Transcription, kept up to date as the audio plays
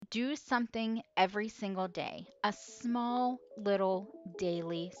Do something every single day, a small little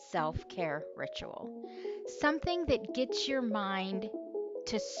daily self care ritual, something that gets your mind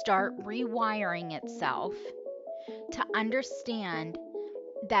to start rewiring itself to understand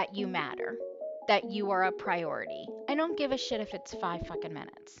that you matter, that you are a priority. I don't give a shit if it's 5 fucking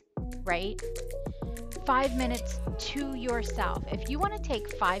minutes, right? 5 minutes to yourself. If you want to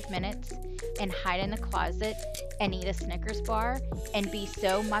take 5 minutes and hide in the closet and eat a Snickers bar and be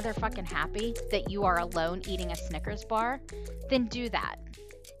so motherfucking happy that you are alone eating a Snickers bar, then do that.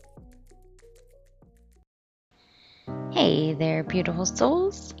 Hey there, beautiful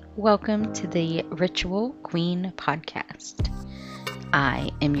souls. Welcome to the Ritual Queen podcast. I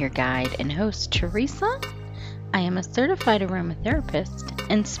am your guide and host, Teresa. I am a certified aromatherapist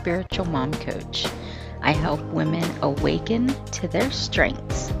and spiritual mom coach. I help women awaken to their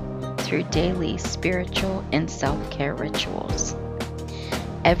strengths through daily spiritual and self-care rituals.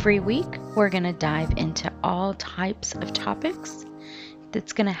 Every week, we're going to dive into all types of topics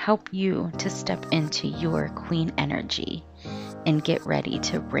that's going to help you to step into your queen energy and get ready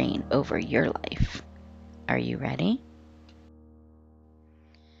to reign over your life. Are you ready?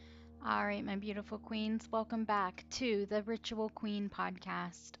 All right, my beautiful queens, welcome back to the Ritual Queen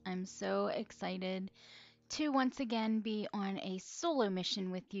podcast. I'm so excited to once again be on a solo mission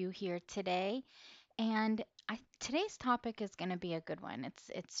with you here today. And today's topic is going to be a good one.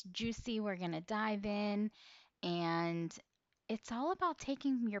 It's juicy. We're going to dive in, and it's all about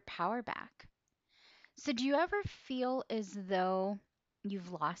taking your power back. So, do you ever feel as though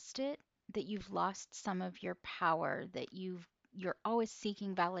you've lost it? That you've lost some of your power, that you're always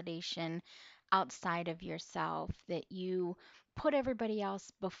seeking validation outside of yourself, that you put everybody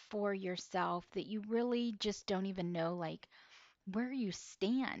else before yourself, that you really just don't even know like where you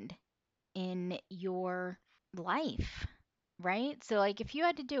stand in your life, right? So like if you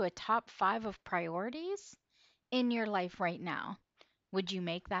had to do a top 5 of priorities in your life right now, would you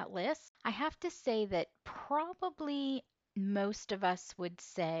make that list? I have to say that probably most of us would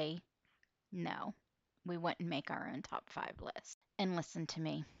say no. We wouldn't make our own top 5 list. And listen to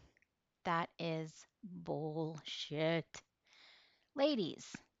me, that is bullshit.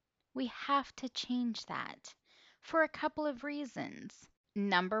 Ladies, we have to change that for a couple of reasons.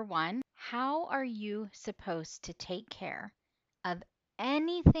 Number one, how are you supposed to take care of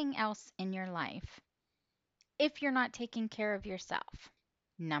anything else in your life if you're not taking care of yourself?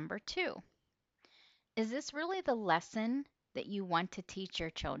 Number two, is this really the lesson that you want to teach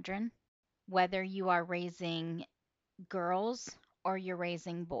your children? Whether you are raising girls or you're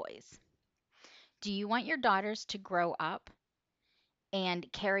raising boys. Do you want your daughters to grow up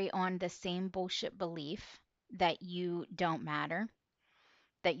and carry on the same bullshit belief that you don't matter,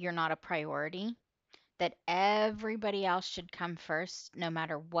 that you're not a priority, that everybody else should come first no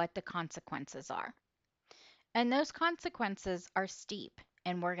matter what the consequences are? And those consequences are steep,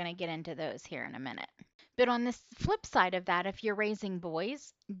 and we're going to get into those here in a minute. But on the flip side of that, if you're raising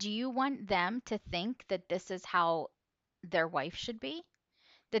boys, do you want them to think that this is how their wife should be?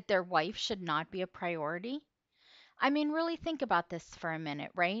 That their wife should not be a priority? I mean, really think about this for a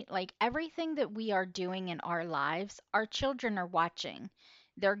minute, right? Like everything that we are doing in our lives, our children are watching.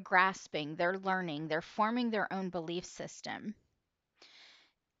 They're grasping, they're learning, they're forming their own belief system.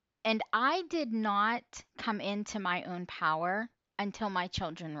 And I did not come into my own power until my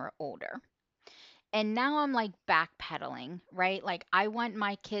children were older. And now I'm like backpedaling, right? Like I want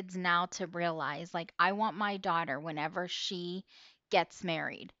my kids now to realize, like I want my daughter whenever she gets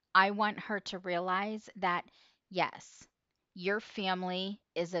married, I want her to realize that yes, your family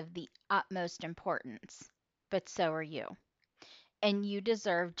is of the utmost importance, but so are you. And you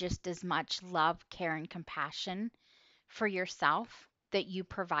deserve just as much love, care, and compassion for yourself that you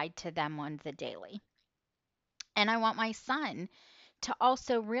provide to them on the daily. And I want my son to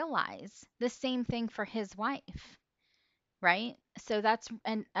also realize the same thing for his wife, right? So that's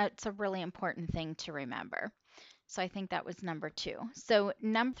a really important thing to remember. So I think that was number 2. So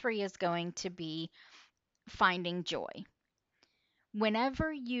number 3 is going to be finding joy.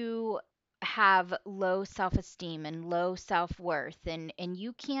 Whenever you have low self-esteem and low self-worth and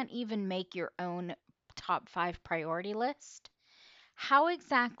you can't even make your own top 5 priority list, how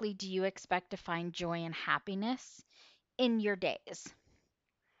exactly do you expect to find joy and happiness in your days?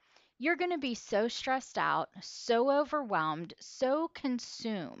 You're going to be so stressed out, so overwhelmed, so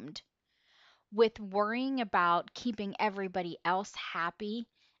consumed with worrying about keeping everybody else happy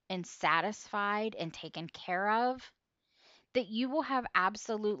and satisfied and taken care of that you will have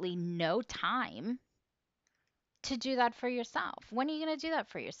absolutely no time to do that for yourself. When are you going to do that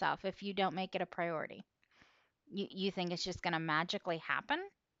for yourself if you don't make it a priority? You think it's just going to magically happen?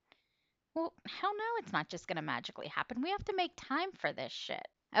 Well, hell no, it's not just going to magically happen. We have to make time for this shit.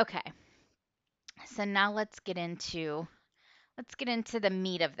 Okay. So now let's get into the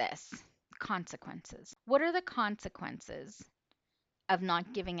meat of this. Consequences. What are the consequences of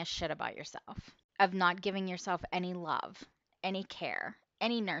not giving a shit about yourself? Of not giving yourself any love, any care,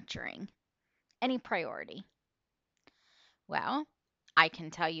 any nurturing, any priority? Well, I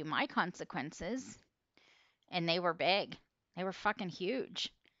can tell you my consequences, and they were big. They were fucking huge.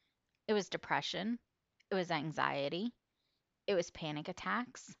 It was depression, it was anxiety, it was panic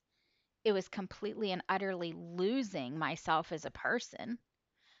attacks, it was completely and utterly losing myself as a person.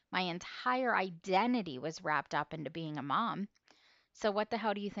 My entire identity was wrapped up into being a mom. So, what the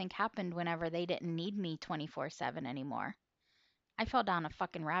hell do you think happened whenever they didn't need me 24/7 anymore? I fell down a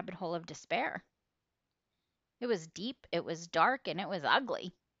fucking rabbit hole of despair. It was deep, it was dark, and it was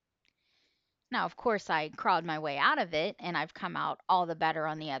ugly. Now, of course, I crawled my way out of it and I've come out all the better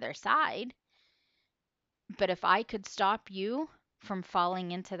on the other side. But if I could stop you from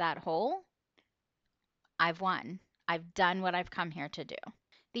falling into that hole, I've won. I've done what I've come here to do.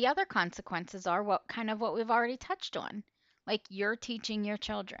 The other consequences are what we've already touched on. Like you're teaching your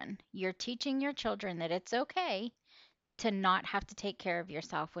children. You're teaching your children that it's okay to not have to take care of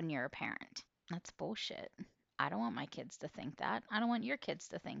yourself when you're a parent. That's bullshit. I don't want my kids to think that. I don't want your kids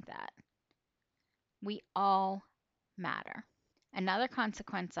to think that. We all matter. Another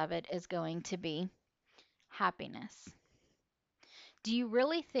consequence of it is going to be happiness. Do you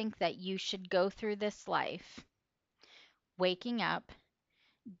really think that you should go through this life waking up,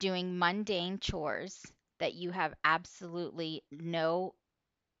 doing mundane chores that you have absolutely no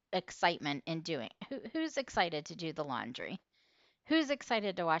excitement in doing? Who's excited to do the laundry? Who's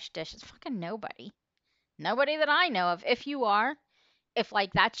excited to wash dishes? Fucking nobody. Nobody that I know of. If you are, if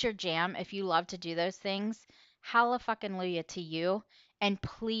like that's your jam, if you love to do those things, halla fucking luya to you. And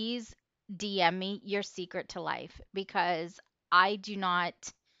please DM me your secret to life because I do not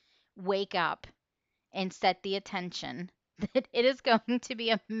wake up and set the attention that it is going to be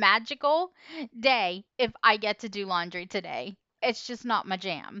a magical day if I get to do laundry today. It's just not my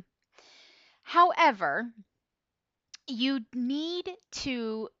jam. However, you need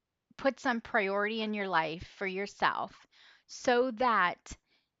to put some priority in your life for yourself so that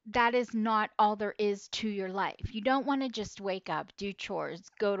that is not all there is to your life. You don't want to just wake up, do chores,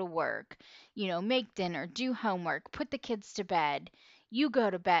 go to work, make dinner, do homework, put the kids to bed. You go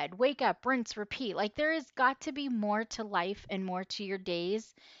to bed, wake up, rinse, repeat. Like there has got to be more to life and more to your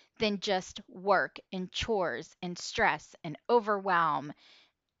days than just work and chores and stress and overwhelm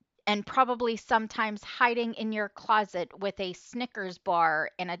and probably sometimes hiding in your closet with a Snickers bar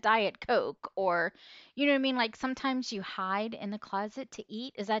and a Diet Coke, or you know what I mean? Like sometimes you hide in the closet to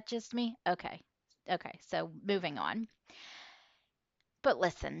eat. Is that just me? Okay. Okay. So moving on. But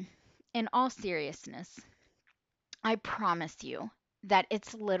listen, in all seriousness, I promise you that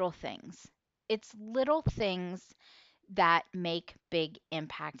it's little things. It's little things that make big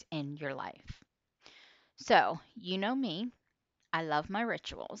impact in your life. So, you know me, I love my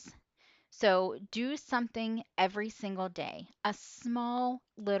rituals. So do something every single day, a small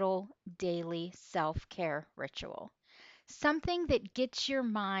little daily self care ritual, something that gets your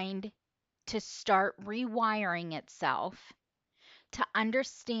mind to start rewiring itself to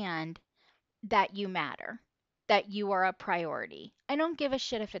understand that you matter, that you are a priority. I don't give a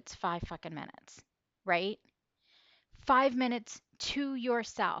shit if it's 5 fucking minutes, right? 5 minutes to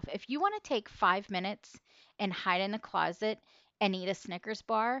yourself. If you want to take 5 minutes and hide in the closet and eat a Snickers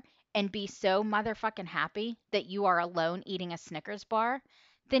bar and be so motherfucking happy that you are alone eating a Snickers bar,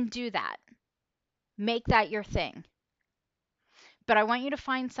 then do that. Make that your thing. But I want you to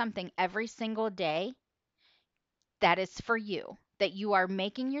find something every single day that is for you, that you are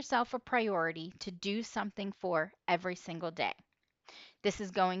making yourself a priority to do something for every single day. This is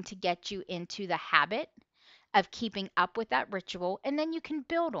going to get you into the habit of keeping up with that ritual, and then you can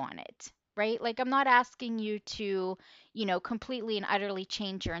build on it, right? Like, I'm not asking you to, completely and utterly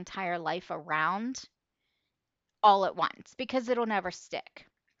change your entire life around all at once because it'll never stick.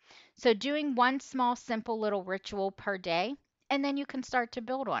 So, doing one small, simple little ritual per day, and then you can start to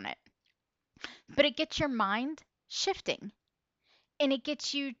build on it. But it gets your mind shifting and it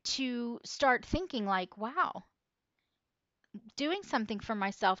gets you to start thinking, like, wow, doing something for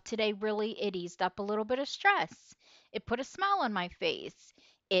myself today really it eased up a little bit of stress. It put a smile on my face.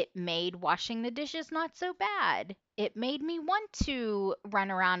 It made washing the dishes not so bad. It made me want to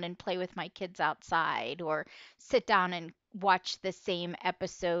run around and play with my kids outside or sit down and watch the same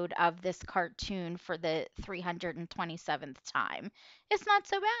episode of this cartoon for the 327th time. It's not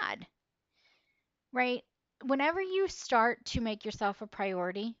so bad, right? whenever you start to make yourself a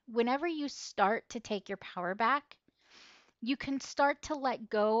priority, whenever you start to take your power back, you can start to let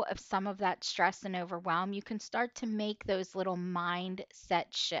go of some of that stress and overwhelm. You can start to make those little mindset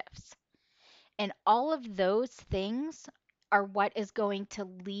shifts. And all of those things are what is going to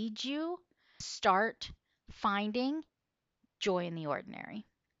lead you start finding joy in the ordinary.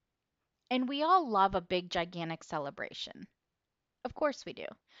 And we all love a big, gigantic celebration. Of course we do.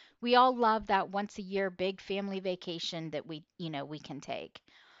 We all love that once a year big family vacation that we can take.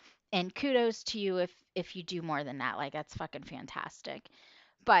 And kudos to you if you do more than that. Like that's fucking fantastic.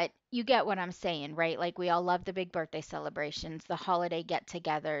 But you get what I'm saying, right? Like we all love the big birthday celebrations, the holiday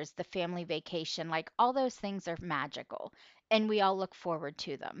get-togethers, the family vacation, like all those things are magical and we all look forward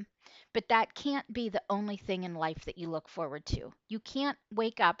to them. But that can't be the only thing in life that you look forward to. You can't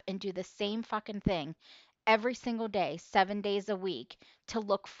wake up and do the same fucking thing every single day, 7 days a week to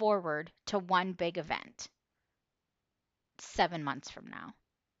look forward to one big event 7 months from now.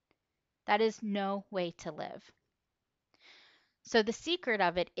 That is no way to live. So the secret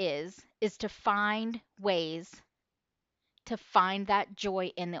of it is to find ways to find that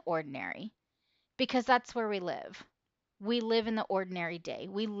joy in the ordinary because that's where we live. We live in the ordinary day.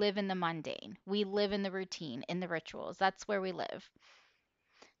 We live in the mundane. We live in the routine, in the rituals. That's where we live.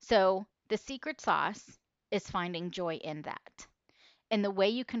 So the secret sauce is finding joy in that. And the way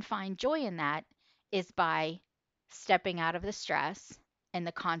you can find joy in that is by stepping out of the stress and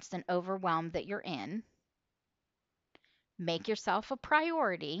the constant overwhelm that you're in. Make yourself a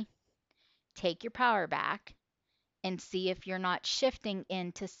priority. Take your power back and see if you're not shifting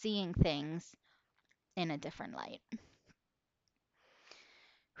into seeing things in a different light.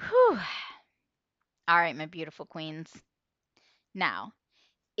 Whew. All right, my beautiful queens. Now,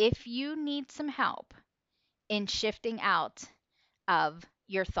 if you need some help in shifting out of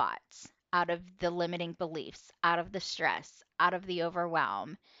your thoughts, out of the limiting beliefs, out of the stress, out of the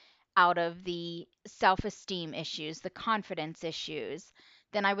overwhelm, out of the self esteem issues, the confidence issues,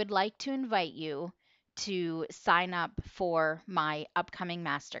 then I would like to invite you to sign up for my upcoming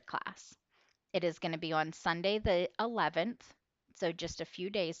masterclass. It is going to be on Sunday, the 11th, so just a few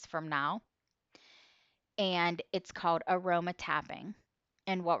days from now. And it's called Aroma Tapping.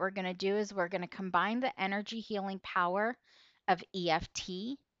 And what we're going to do is we're going to combine the energy healing power of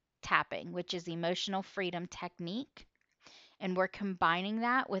EFT tapping, which is emotional freedom technique. And we're combining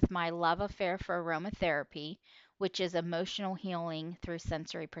that with my love affair for aromatherapy, which is emotional healing through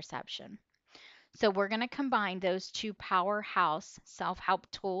sensory perception. So we're going to combine those two powerhouse self help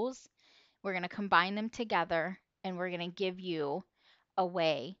tools. We're going to combine them together and we're going to give you a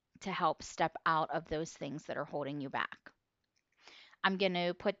way to help step out of those things that are holding you back. I'm going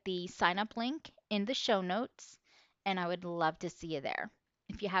to put the sign up link in the show notes and I would love to see you there.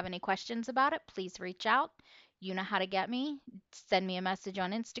 If you have any questions about it, please reach out. You know how to get me. Send me a message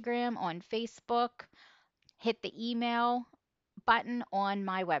on Instagram, on Facebook, hit the email button on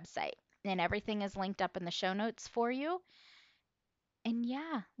my website. And everything is linked up in the show notes for you. And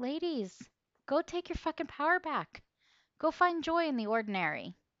yeah, ladies, go take your fucking power back. Go find joy in the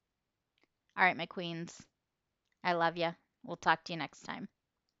ordinary. All right, my queens. I love you. We'll talk to you next time.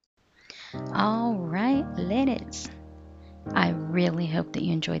 All right, ladies. I really hope that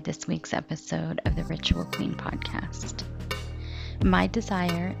you enjoyed this week's episode of the Ritual Queen podcast. My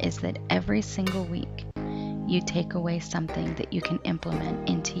desire is that every single week you take away something that you can implement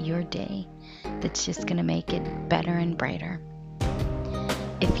into your day that's just going to make it better and brighter.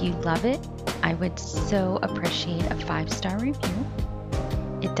 If you love it, I would so appreciate a 5-star review.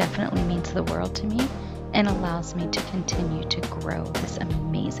 It definitely means the world to me and allows me to continue to grow this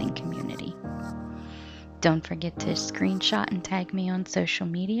amazing community. Don't forget to screenshot and tag me on social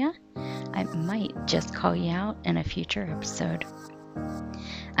media. I might just call you out in a future episode.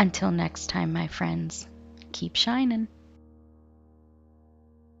 Until next time, my friends, keep shining.